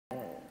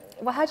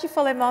Well, how do you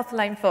follow Martha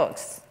Lane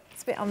Fox?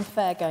 It's a bit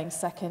unfair going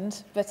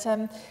second, but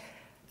it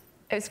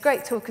was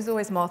great talk as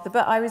always, Martha,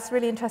 but I was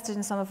really interested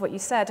in some of what you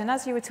said. And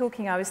as you were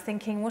talking, I was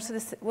thinking, what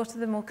are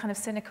the more kind of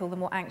cynical, the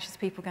more anxious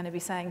people going to be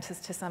saying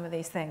to some of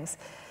these things?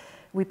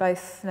 We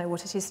both know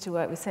what it is to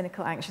work with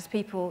cynical, anxious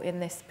people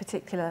in this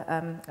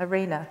particular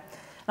arena.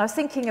 And I was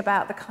thinking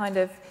about the kind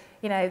of,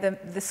 you know,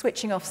 the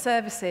switching off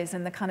services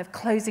and the kind of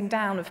closing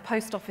down of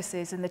post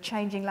offices and the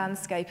changing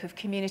landscape of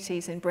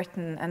communities in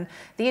Britain. And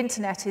the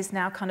internet is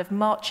now kind of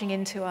marching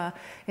into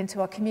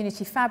our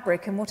community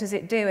fabric. And what is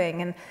it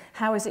doing? And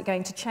how is it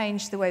going to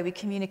change the way we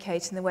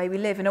communicate and the way we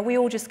live? And are we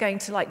all just going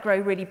to like grow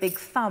really big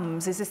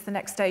thumbs? Is this the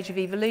next stage of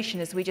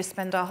evolution as we just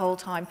spend our whole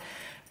time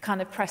kind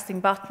of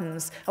pressing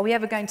buttons? Are we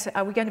going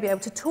to be able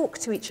to talk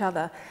to each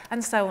other?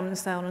 And so on and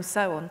so on and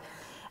so on.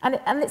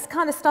 And this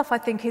kind of stuff, I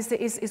think,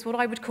 is what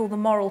I would call the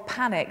moral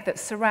panic that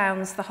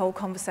surrounds the whole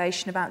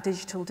conversation about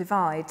digital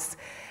divides.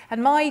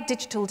 And my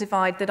digital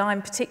divide that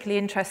I'm particularly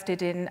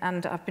interested in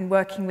and I've been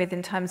working with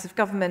in terms of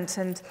government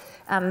and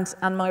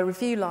my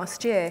review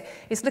last year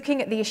is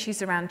looking at the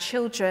issues around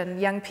children,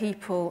 young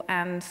people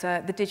and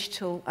the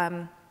digital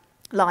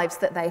lives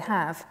that they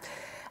have.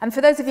 And for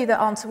those of you that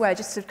aren't aware,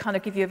 just to kind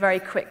of give you a very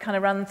quick kind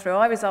of run through,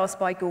 I was asked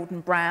by Gordon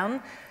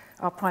Brown,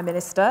 our Prime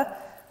Minister,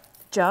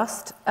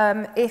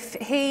 if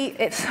he,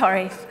 and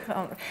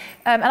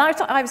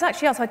I was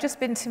actually asked, I'd just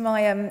been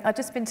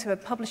to a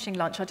publishing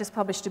lunch, I just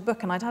published a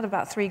book and I'd had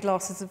about 3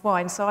 glasses of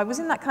wine, so I was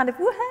in that kind of,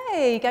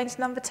 whoo-hey, going to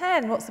number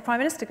 10, what's the Prime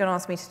Minister going to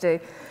ask me to do?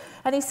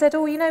 And he said,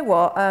 oh, you know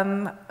what,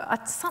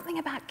 something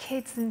about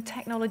kids and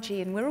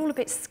technology and we're all a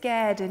bit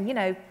scared and, you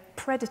know,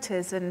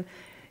 predators and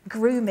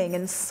grooming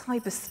and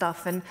cyber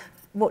stuff and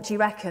what do you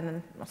reckon?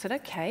 And I said,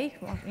 okay,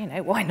 well, you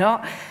know, why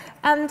not?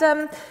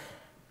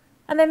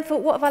 And then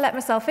thought, what have I let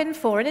myself in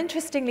for? And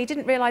interestingly,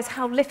 didn't realise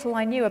how little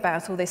I knew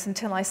about all this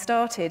until I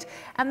started.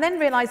 And then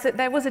realised that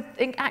there was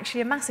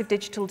actually a massive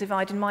digital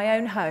divide in my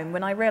own home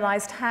when I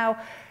realised how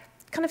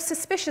kind of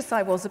suspicious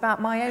I was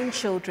about my own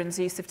children's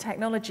use of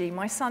technology.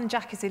 My son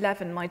Jack is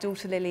 11, my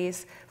daughter Lily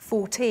is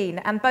 14,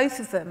 and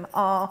both of them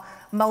are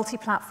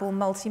multi-platform,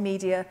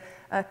 multimedia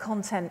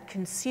content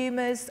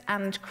consumers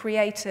and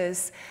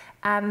creators.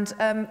 And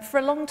for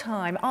a long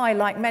time, I,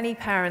 like many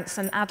parents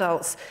and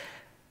adults,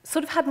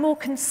 sort of had more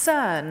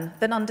concern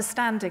than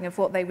understanding of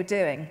what they were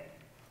doing.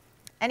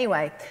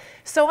 Anyway,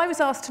 so I was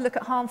asked to look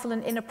at harmful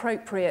and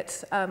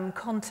inappropriate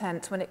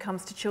content when it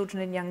comes to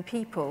children and young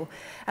people.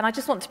 And I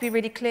just want to be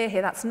really clear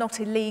here, that's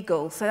not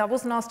illegal. So I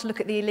wasn't asked to look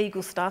at the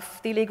illegal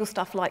stuff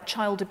like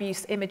child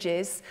abuse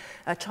images,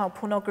 child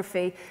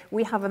pornography.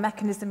 We have a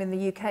mechanism in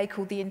the UK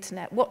called the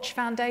Internet Watch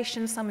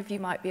Foundation. Some of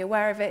you might be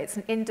aware of it. It's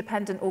an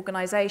independent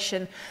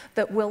organisation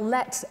that will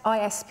let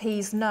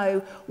ISPs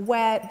know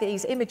where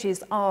these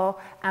images are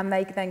and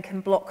they then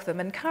can block them.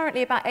 And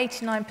currently about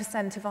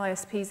 89% of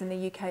ISPs in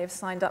the UK have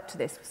signed up to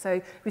this.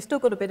 So we've still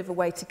got a bit of a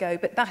way to go,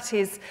 but that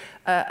is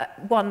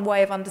one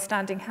way of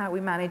understanding how we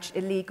manage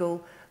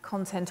illegal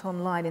content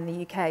online in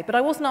the UK. But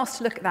I wasn't asked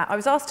to look at that. I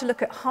was asked to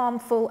look at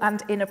harmful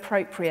and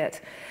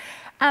inappropriate.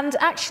 And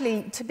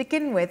actually, to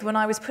begin with, when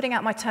I was putting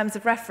out my terms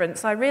of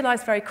reference, I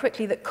realised very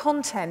quickly that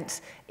content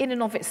in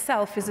and of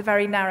itself is a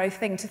very narrow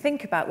thing to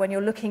think about when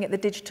you're looking at the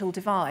digital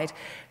divide.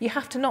 You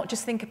have to not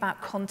just think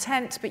about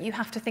content, but you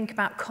have to think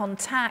about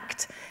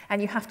contact,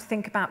 and you have to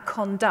think about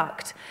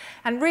conduct.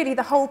 And really,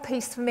 the whole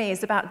piece for me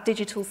is about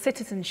digital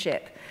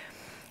citizenship.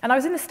 And I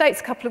was in the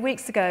States a couple of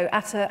weeks ago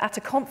at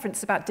a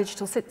conference about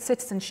digital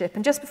citizenship,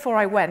 and just before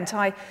I went,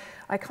 I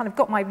kind of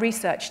got my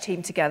research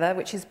team together,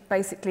 which is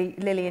basically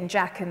Lily and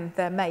Jack and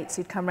their mates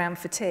who'd come round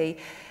for tea,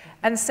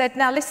 and said,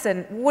 now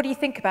listen, what do you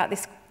think about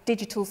this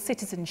digital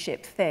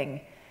citizenship thing?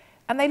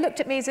 And they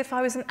looked at me as if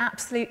I was an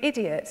absolute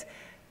idiot.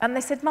 And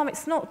they said, Mum,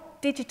 it's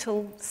not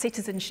digital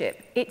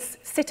citizenship, it's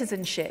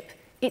citizenship.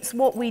 It's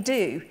what we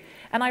do.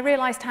 And I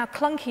realised how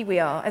clunky we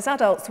are. As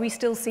adults, we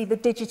still see the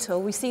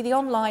digital, we see the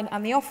online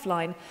and the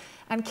offline,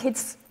 and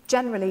kids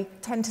generally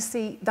tend to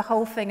see the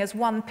whole thing as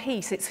one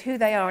piece. It's who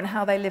they are and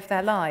how they live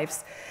their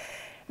lives.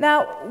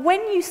 Now, when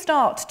you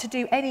start to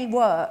do any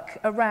work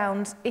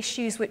around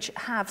issues which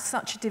have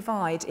such a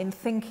divide in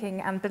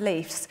thinking and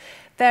beliefs,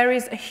 there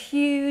is a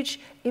huge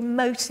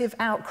emotive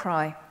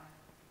outcry.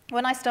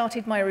 When I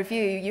started my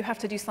review, you have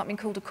to do something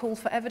called a call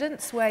for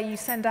evidence, where you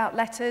send out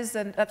letters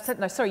and,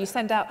 you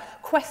send out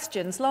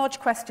questions, large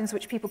questions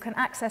which people can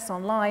access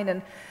online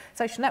and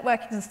social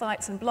networking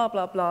sites and blah,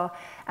 blah, blah,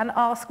 and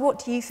ask,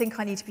 what do you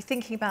think I need to be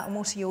thinking about and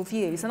what are your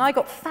views? And I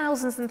got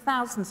thousands and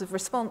thousands of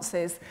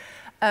responses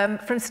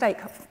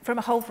from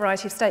a whole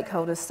variety of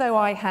stakeholders. So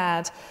I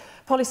had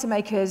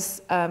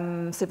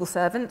policymakers, civil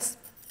servants,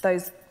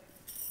 those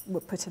were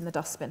put in the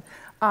dustbin.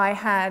 I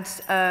had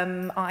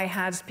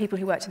people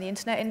who worked in the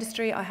internet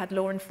industry, I had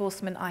law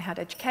enforcement, I had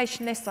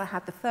educationists, I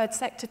had the third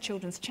sector,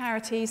 children's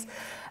charities,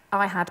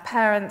 I had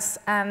parents,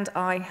 and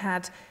I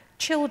had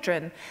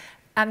children.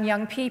 and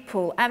young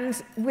people.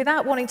 And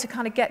without wanting to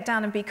kind of get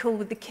down and be cool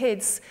with the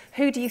kids,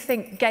 who do you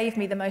think gave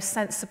me the most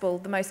sensible,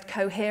 the most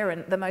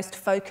coherent, the most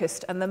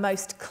focused, and the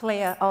most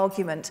clear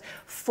argument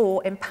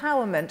for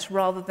empowerment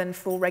rather than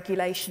for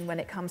regulation when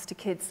it comes to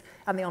kids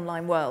and the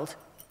online world?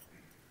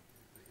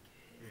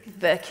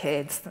 The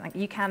kids.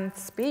 You can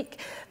speak.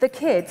 The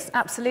kids,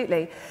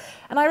 absolutely.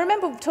 And I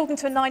remember talking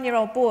to a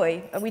 9-year-old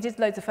boy, and we did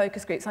loads of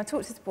focus groups, and I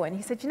talked to this boy, and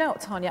he said, you know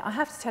what, Tanya, I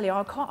have to tell you,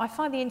 I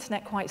find the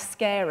internet quite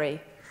scary.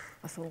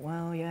 I thought,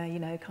 well, yeah, you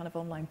know, kind of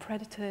online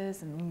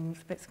predators, and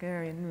it's a bit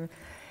scary. And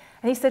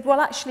he said, well,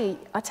 actually,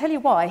 I tell you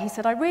why. He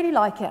said, I really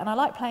like it, and I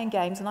like playing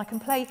games, and I can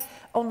play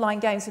online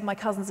games with my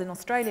cousins in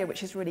Australia,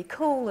 which is really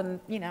cool, and,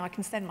 you know, I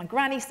can send my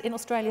granny in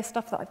Australia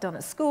stuff that I've done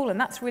at school, and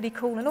that's really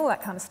cool, and all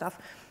that kind of stuff.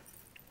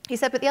 He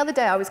said, but the other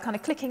day I was kind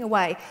of clicking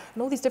away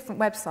on all these different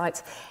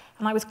websites,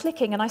 and I was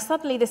clicking, and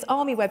suddenly this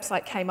army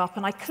website came up,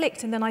 and I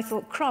clicked, and then I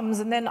thought, crumbs,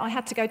 and then I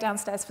had to go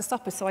downstairs for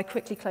supper, so I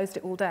quickly closed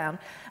it all down.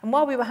 And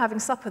while we were having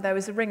supper, there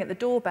was a ring at the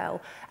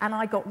doorbell, and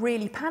I got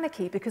really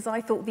panicky because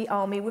I thought the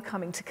army were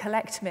coming to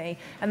collect me,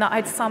 and that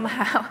I'd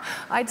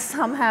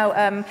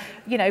somehow,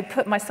 you know,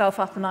 put myself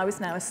up, and I was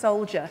now a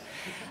soldier.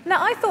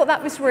 Now, I thought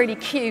that was really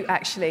cute,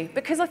 actually,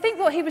 because I think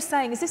what he was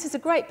saying is this is a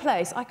great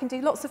place. I can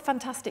do lots of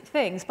fantastic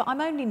things, but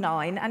I'm only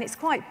 9, and it's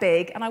quite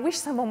big, and I wish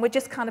someone would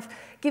just kind of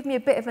give me a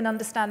bit of an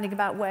understanding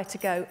about where to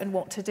go and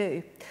what to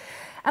do.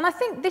 And I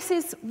think this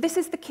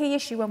is the key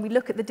issue when we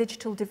look at the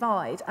digital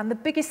divide, and the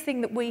biggest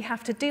thing that we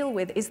have to deal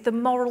with is the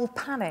moral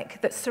panic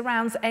that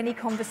surrounds any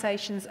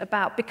conversations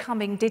about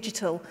becoming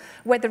digital,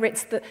 whether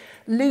it's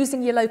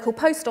losing your local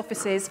post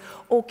offices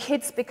or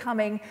kids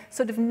becoming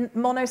sort of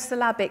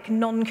monosyllabic,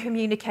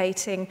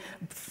 non-communicating,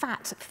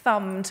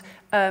 fat-thumbed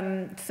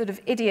sort of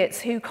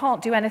idiots who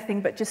can't do anything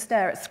but just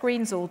stare at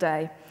screens all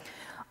day.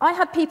 I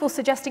had people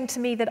suggesting to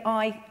me that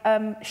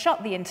I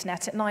shut the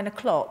internet at 9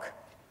 o'clock.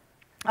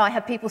 I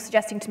had people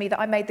suggesting to me that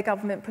I made the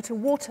government put a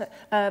watershed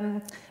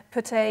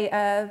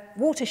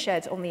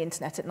on the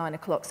internet at 9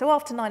 o'clock. So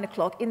after 9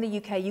 o'clock in the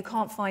UK, you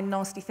can't find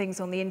nasty things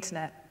on the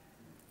internet.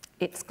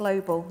 It's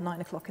global,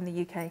 9 o'clock in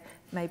the UK,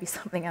 maybe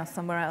something else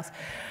somewhere else.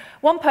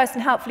 One person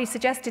helpfully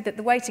suggested that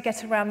the way to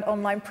get around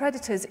online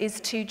predators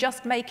is to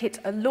just make it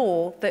a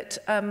law that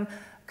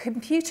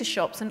computer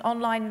shops and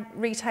online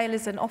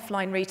retailers and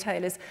offline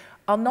retailers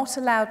are not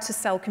allowed to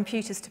sell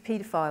computers to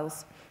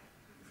paedophiles.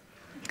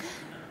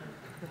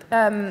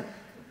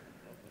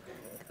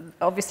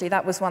 Obviously,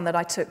 that was one that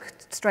I took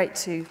straight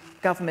to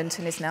government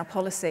and is now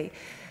policy.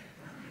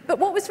 But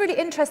what was really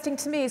interesting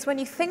to me is when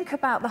you think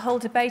about the whole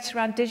debate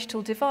around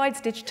digital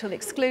divides, digital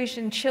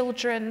exclusion,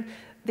 children,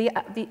 you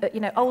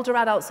know, older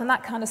adults and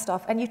that kind of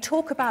stuff, and you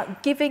talk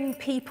about giving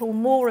people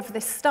more of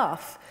this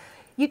stuff,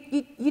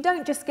 you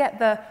don't just get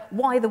the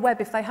why the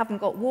web if they haven't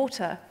got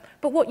water.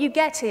 But what you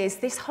get is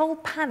this whole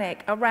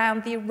panic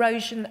around the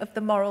erosion of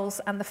the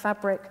morals and the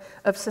fabric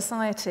of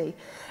society.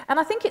 And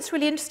I think it's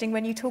really interesting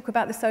when you talk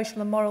about the social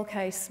and moral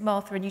case,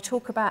 Martha, and you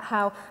talk about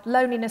how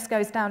loneliness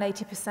goes down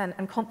 80%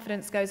 and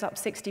confidence goes up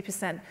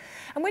 60%.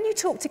 And when you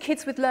talk to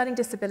kids with learning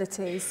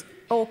disabilities,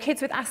 or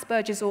kids with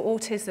Asperger's or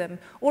autism,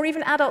 or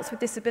even adults with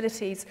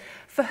disabilities,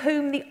 for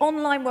whom the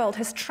online world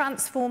has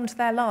transformed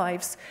their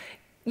lives,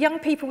 young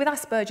people with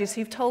Asperger's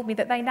who've told me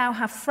that they now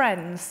have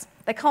friends.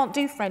 They can't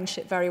do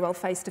friendship very well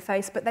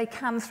face-to-face, but they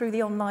can through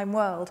the online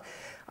world.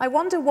 I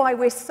wonder why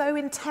we're so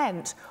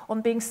intent on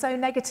being so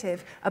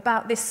negative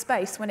about this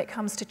space when it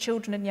comes to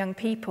children and young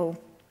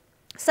people.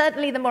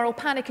 Certainly the moral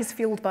panic is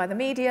fueled by the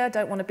media.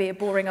 Don't want to be a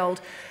boring old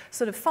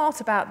sort of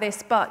fart about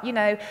this, but you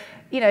know,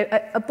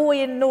 a boy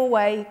in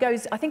Norway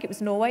goes, I think it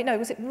was Norway, no,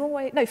 was it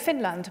Norway? No,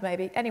 Finland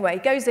maybe. Anyway,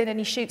 goes in and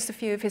he shoots a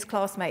few of his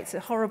classmates, a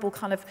horrible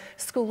kind of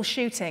school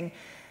shooting.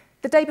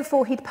 The day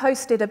before, he'd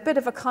posted a bit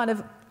of a kind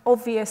of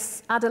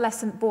obvious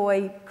adolescent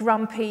boy,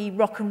 grumpy,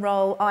 rock and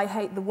roll, I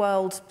hate the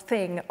world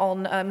thing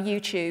on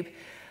YouTube.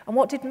 And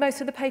what did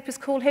most of the papers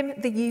call him?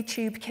 The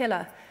YouTube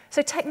killer.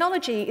 So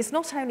technology is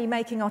not only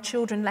making our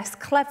children less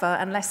clever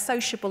and less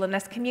sociable and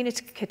less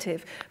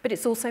communicative, but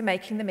it's also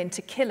making them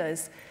into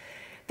killers.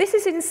 This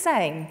is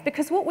insane,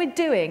 because what we're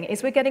doing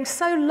is we're getting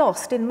so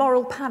lost in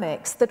moral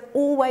panics that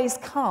always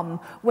come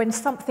when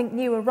something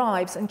new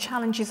arrives and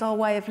challenges our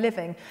way of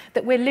living,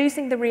 that we're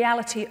losing the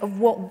reality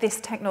of what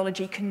this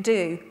technology can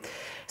do.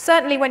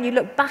 Certainly when you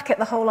look back at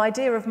the whole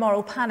idea of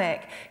moral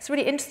panic, it's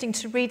really interesting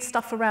to read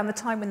stuff around the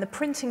time when the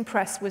printing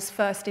press was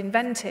first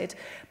invented.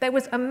 There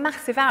was a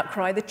massive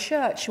outcry. The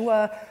church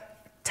were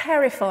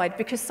terrified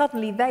because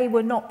suddenly they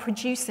were not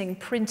producing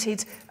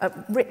printed,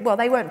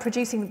 they weren't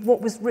producing what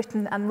was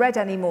written and read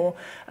anymore.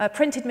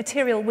 Printed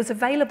material was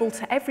available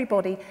to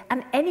everybody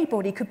and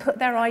anybody could put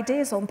their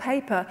ideas on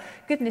paper.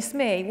 Goodness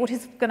me, what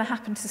is going to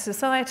happen to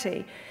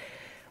society?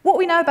 What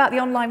we know about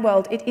the online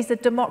world, it is a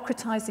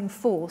democratizing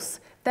force.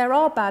 There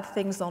are bad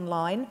things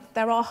online,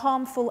 there are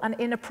harmful and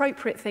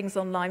inappropriate things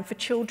online for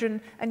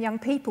children and young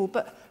people,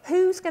 but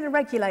who's going to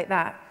regulate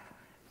that?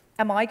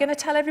 Am I going to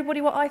tell everybody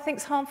what I think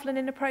is harmful and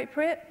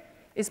inappropriate?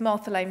 Is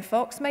Martha Lane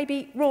Fox?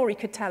 Maybe Rory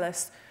could tell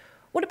us.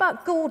 What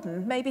about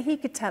Gordon? Maybe he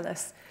could tell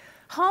us.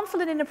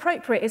 Harmful and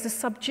inappropriate is a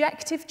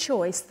subjective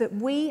choice that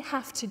we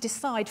have to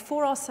decide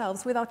for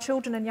ourselves, with our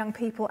children and young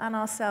people and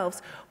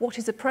ourselves, what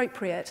is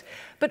appropriate.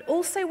 But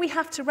also we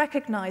have to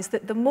recognise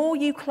that the more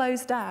you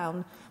close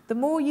down, the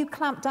more you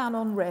clamp down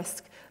on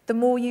risk, the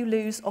more you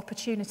lose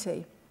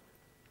opportunity.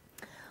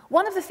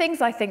 One of the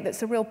things I think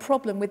that's a real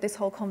problem with this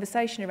whole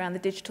conversation around the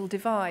digital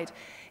divide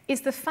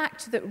is the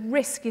fact that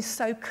risk is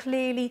so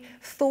clearly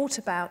thought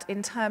about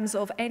in terms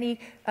of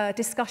any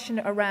discussion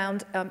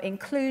around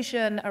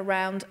inclusion,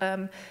 around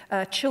more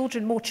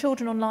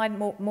children online,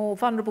 more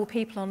vulnerable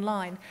people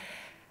online.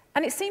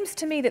 And it seems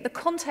to me that the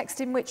context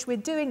in which we're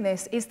doing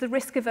this is the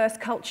risk-averse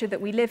culture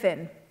that we live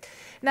in.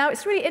 Now,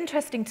 it's really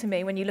interesting to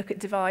me when you look at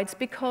divides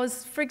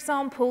because, for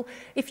example,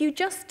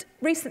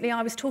 recently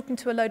I was talking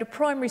to a load of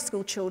primary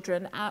school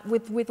children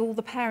with all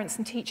the parents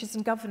and teachers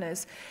and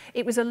governors.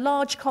 It was a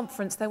large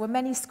conference. There were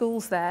many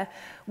schools there.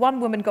 One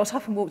woman got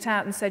up and walked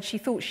out and said she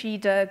thought she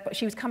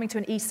was coming to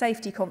an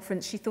e-safety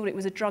conference. She thought it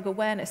was a drug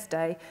awareness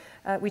day.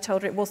 We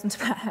told her it wasn't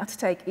about how to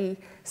take E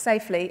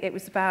safely. It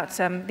was about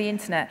the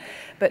internet.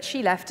 But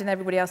she left and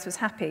everybody else was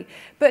happy.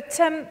 But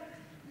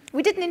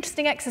we did an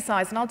interesting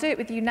exercise, and I'll do it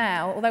with you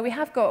now, although we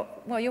have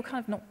got, well, you're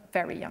kind of not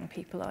very young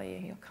people, are you?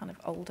 You're kind of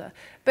older.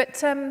 But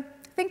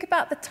think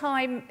about the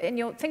time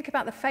think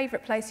about the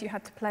favourite place you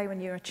had to play when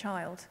you were a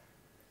child.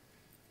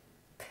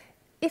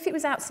 If it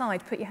was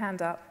outside, put your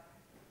hand up.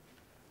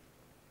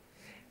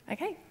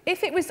 Okay.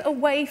 If it was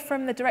away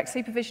from the direct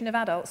supervision of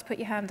adults, put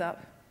your hand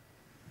up.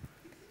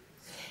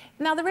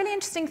 Now, the really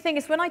interesting thing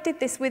is when I did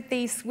this with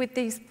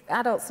these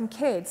adults and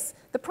kids,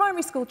 the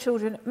primary school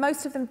children,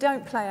 most of them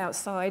don't play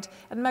outside,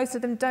 and most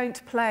of them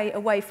don't play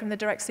away from the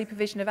direct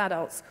supervision of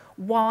adults.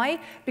 Why?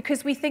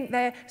 Because we think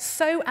they're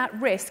so at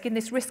risk in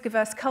this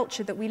risk-averse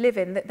culture that we live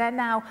in that they're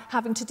now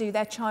having to do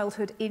their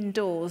childhood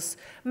indoors.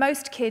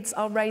 Most kids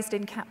are raised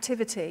in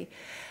captivity.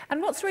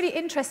 And what's really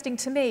interesting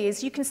to me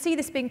is you can see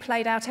this being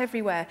played out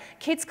everywhere.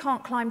 Kids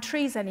can't climb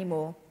trees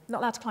anymore. Not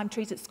allowed to climb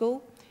trees at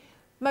school.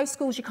 Most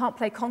schools you can't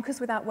play conkers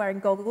without wearing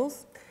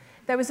goggles.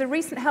 There was a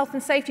recent health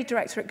and safety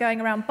directorate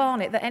going around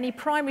Barnet that any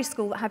primary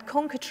school that had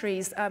conker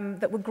trees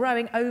that were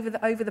growing over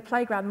the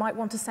playground might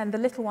want to send the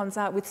little ones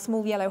out with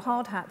small yellow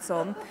hard hats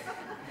on.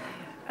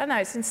 I know,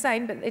 it's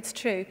insane, but it's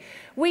true.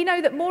 We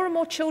know that more and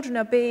more children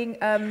are being,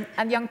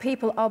 and young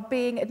people are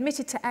being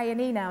admitted to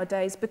A&E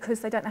nowadays because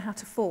they don't know how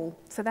to fall.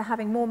 So they're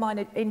having more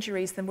minor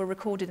injuries than were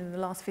recorded in the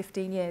last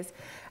 15 years.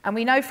 And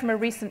we know from a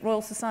recent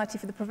Royal Society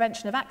for the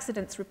Prevention of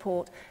Accidents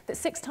report that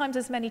 6 times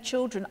as many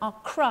children are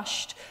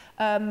crushed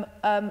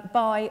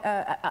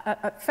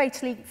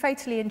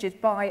fatally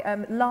injured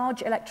by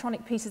large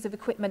electronic pieces of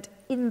equipment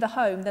in the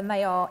home than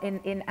they are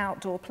in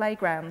outdoor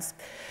playgrounds.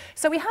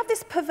 So we have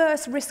this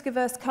perverse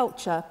risk-averse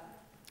culture.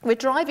 We're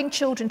driving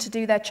children to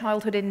do their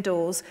childhood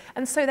indoors,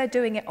 and so they're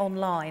doing it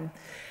online.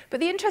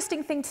 But the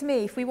interesting thing to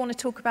me, if we want to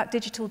talk about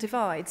digital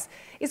divides,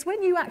 is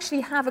when you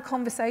actually have a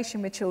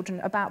conversation with children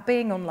about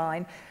being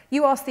online,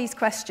 you ask these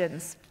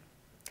questions.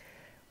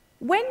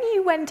 When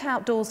you went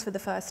outdoors for the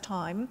first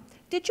time,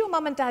 did your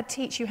mum and dad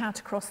teach you how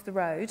to cross the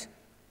road?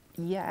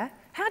 Yeah.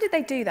 How did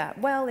they do that?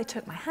 Well, they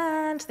took my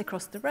hand, they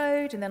crossed the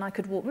road, and then I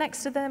could walk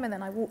next to them, and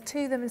then I walked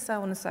to them, and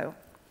so on and so on.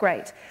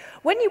 Great.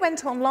 When you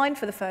went online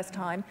for the first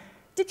time,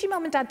 did your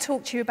mum and dad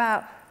talk to you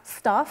about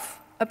stuff,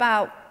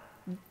 about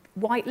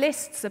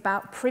whitelists,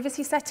 about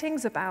privacy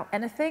settings, about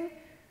anything?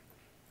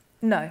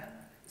 No.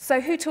 So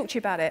who talked to you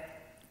about it?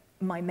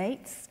 My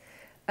mates.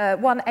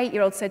 One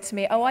 8-year-old said to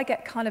me, oh, I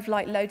get kind of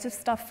like loads of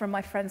stuff from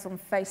my friends on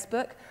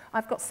Facebook.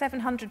 I've got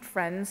 700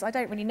 friends. I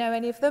don't really know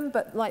any of them,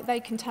 but like they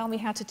can tell me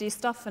how to do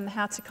stuff and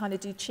how to kind of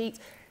do cheats.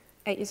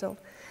 8 years old.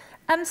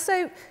 And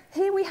so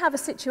here we have a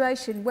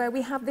situation where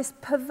we have this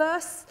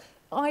perverse,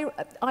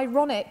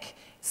 ironic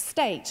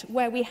state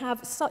where we have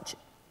such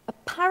a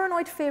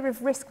paranoid fear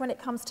of risk when it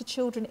comes to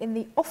children in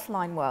the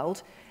offline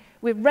world.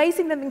 We're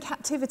raising them in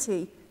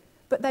captivity,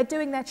 but they're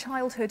doing their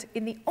childhood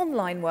in the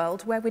online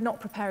world where we're not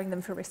preparing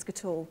them for risk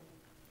at all.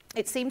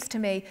 It seems to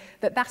me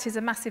that that is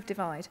a massive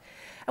divide.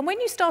 And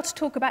when you start to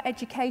talk about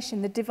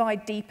education, the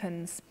divide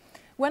deepens.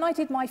 When I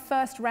did my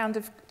first round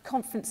of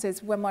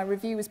conferences, when my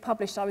review was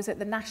published, I was at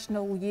the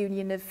National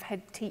Union of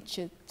Head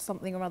Teacher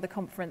something or other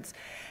conference.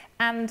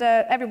 And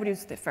everybody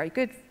was very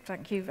good,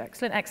 thank you,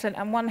 excellent, excellent.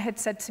 And one had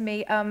said to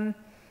me,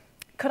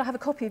 could I have a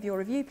copy of your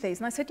review, please?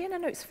 And I said, yeah,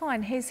 no, it's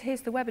fine.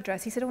 Here's the web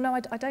address. He said, oh, no,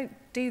 I don't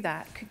do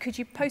that. Could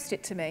you post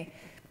it to me?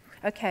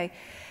 Okay.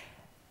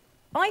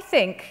 I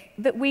think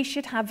that we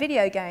should have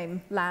video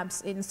game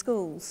labs in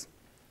schools.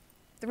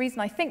 The reason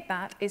I think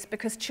that is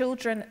because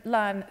children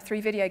learn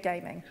through video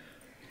gaming.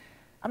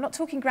 I'm not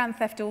talking Grand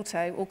Theft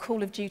Auto or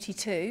Call of Duty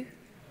 2.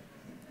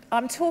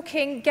 I'm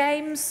talking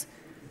games.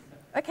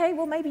 Okay,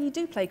 well, maybe you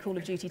do play Call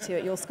of Duty 2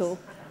 at your school.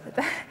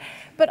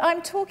 But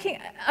I'm talking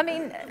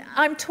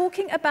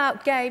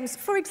about games.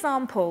 For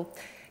example,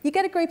 you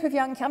get a group of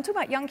I'm talking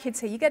about young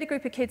kids here. You get a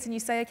group of kids and you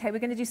say, okay, we're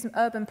going to do some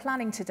urban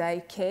planning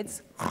today,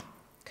 kids.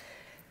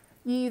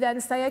 You then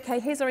say, okay,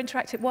 here's our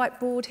interactive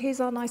whiteboard. Here's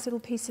our nice little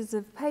pieces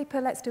of paper.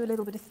 Let's do a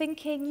little bit of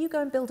thinking. You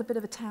go and build a bit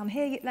of a town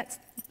here.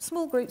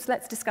 Small groups,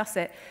 let's discuss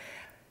it.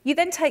 You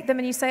then take them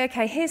and you say,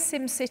 okay, here's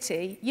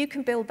SimCity, you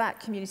can build that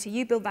community,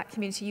 you build that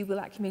community, you build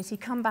that community,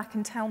 come back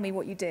and tell me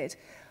what you did.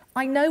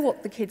 I know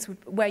what the kids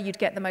where you'd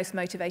get the most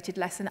motivated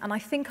lesson, and I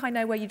think I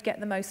know where you'd get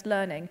the most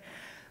learning.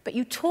 But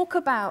you talk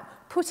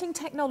about putting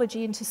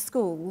technology into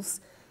schools,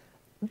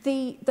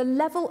 the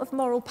level of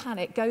moral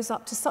panic goes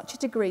up to such a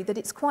degree that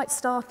it's quite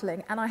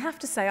startling. And I have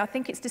to say, I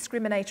think it's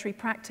discriminatory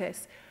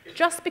practice.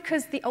 Just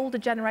because the older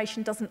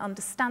generation doesn't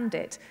understand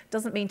it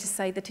doesn't mean to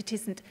say that it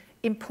isn't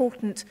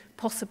important,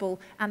 possible,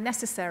 and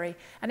necessary.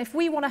 And if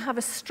we want to have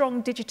a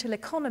strong digital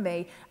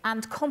economy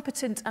and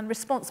competent and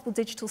responsible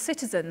digital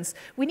citizens,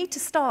 we need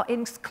to start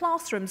in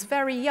classrooms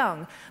very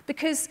young,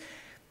 because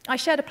I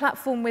shared a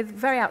platform with a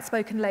very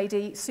outspoken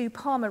lady, Sue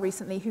Palmer,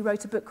 recently, who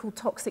wrote a book called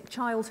Toxic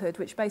Childhood,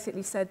 which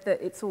basically said that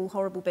it's all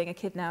horrible being a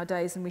kid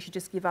nowadays and we should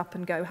just give up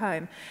and go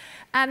home.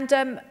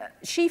 And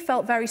she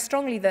felt very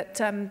strongly that,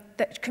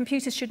 that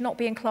computers should not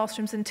be in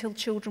classrooms until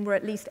children were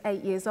at least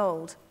 8 years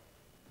old.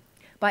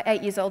 By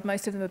 8 years old,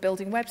 most of them are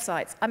building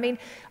websites. I mean,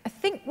 I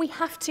think we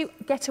have to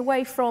get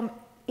away from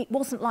it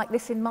wasn't like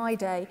this in my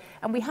day,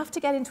 and we have to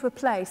get into a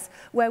place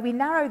where we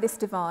narrow this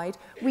divide,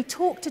 we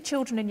talk to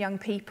children and young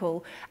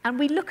people, and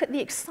we look at the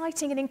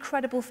exciting and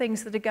incredible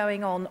things that are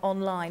going on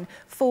online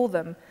for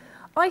them.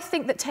 I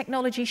think that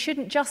technology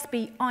shouldn't just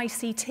be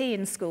ICT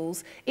in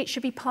schools, it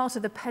should be part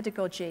of the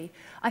pedagogy.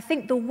 I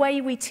think the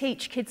way we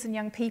teach kids and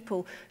young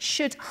people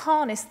should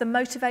harness the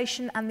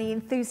motivation and the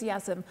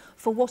enthusiasm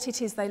for what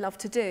it is they love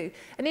to do.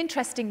 And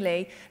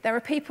interestingly, there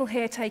are people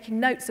here taking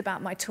notes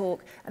about my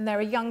talk, and there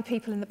are young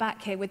people in the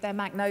back here with their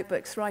Mac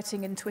notebooks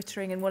writing and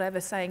twittering and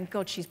whatever, saying,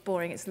 God, she's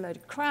boring, it's a load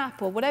of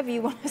crap, or whatever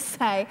you want to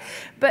say.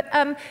 But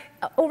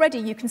already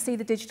you can see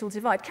the digital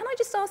divide. Can I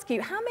just ask you,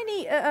 how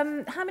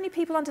many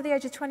people under the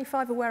age of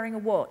 25 are wearing a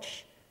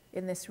watch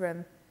in this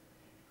room?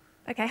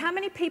 Okay, how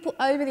many people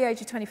over the age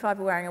of 25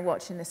 are wearing a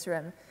watch in this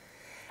room?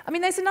 I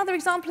mean, there's another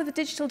example of the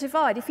digital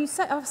divide. If you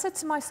say, I said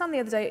to my son the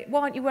other day,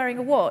 why aren't you wearing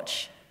a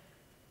watch?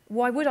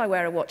 Why would I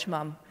wear a watch,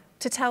 Mum?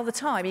 To tell the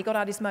time. He got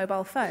out his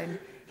mobile phone.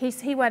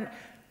 He went,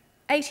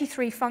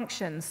 83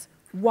 functions,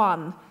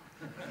 1.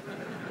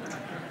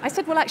 I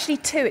said, well, actually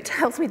 2. It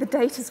tells me the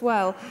date as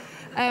well.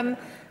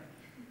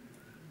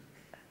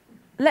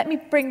 Let me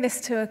bring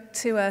this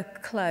to a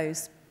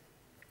close.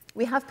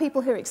 We have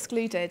people who are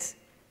excluded,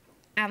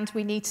 and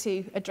we need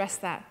to address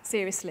that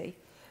seriously.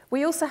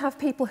 We also have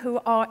people who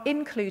are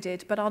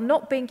included but are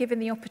not being given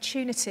the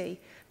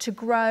opportunity to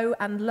grow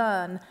and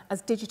learn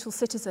as digital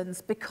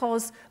citizens,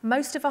 because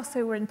most of us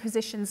who are in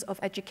positions of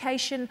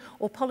education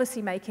or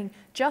policy making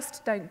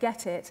just don't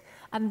get it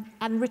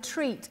and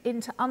retreat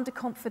into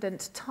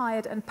underconfident,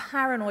 tired and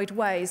paranoid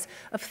ways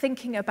of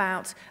thinking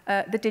about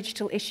the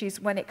digital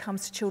issues when it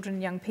comes to children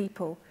and young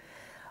people.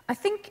 I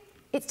think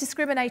it's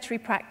discriminatory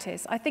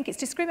practice. I think it's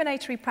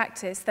discriminatory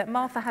practice that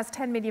Martha has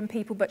 10 million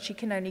people, but she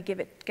can only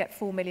get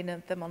 4 million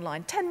of them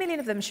online. 10 million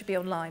of them should be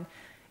online.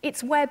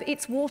 It's web,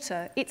 it's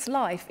water, it's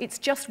life. It's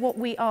just what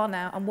we are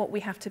now and what we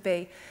have to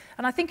be.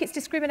 And I think it's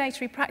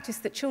discriminatory practice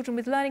that children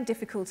with learning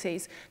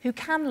difficulties who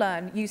can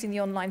learn using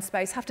the online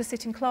space have to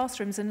sit in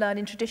classrooms and learn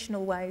in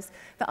traditional ways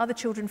that other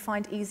children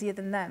find easier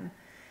than them.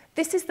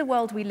 This is the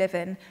world we live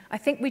in. I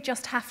think we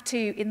just have to,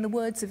 in the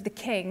words of the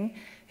king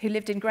who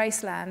lived in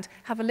Graceland,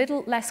 have a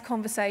little less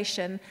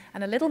conversation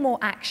and a little more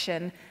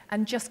action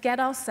and just get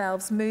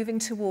ourselves moving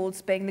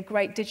towards being the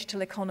great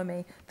digital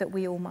economy that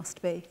we all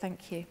must be.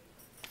 Thank you.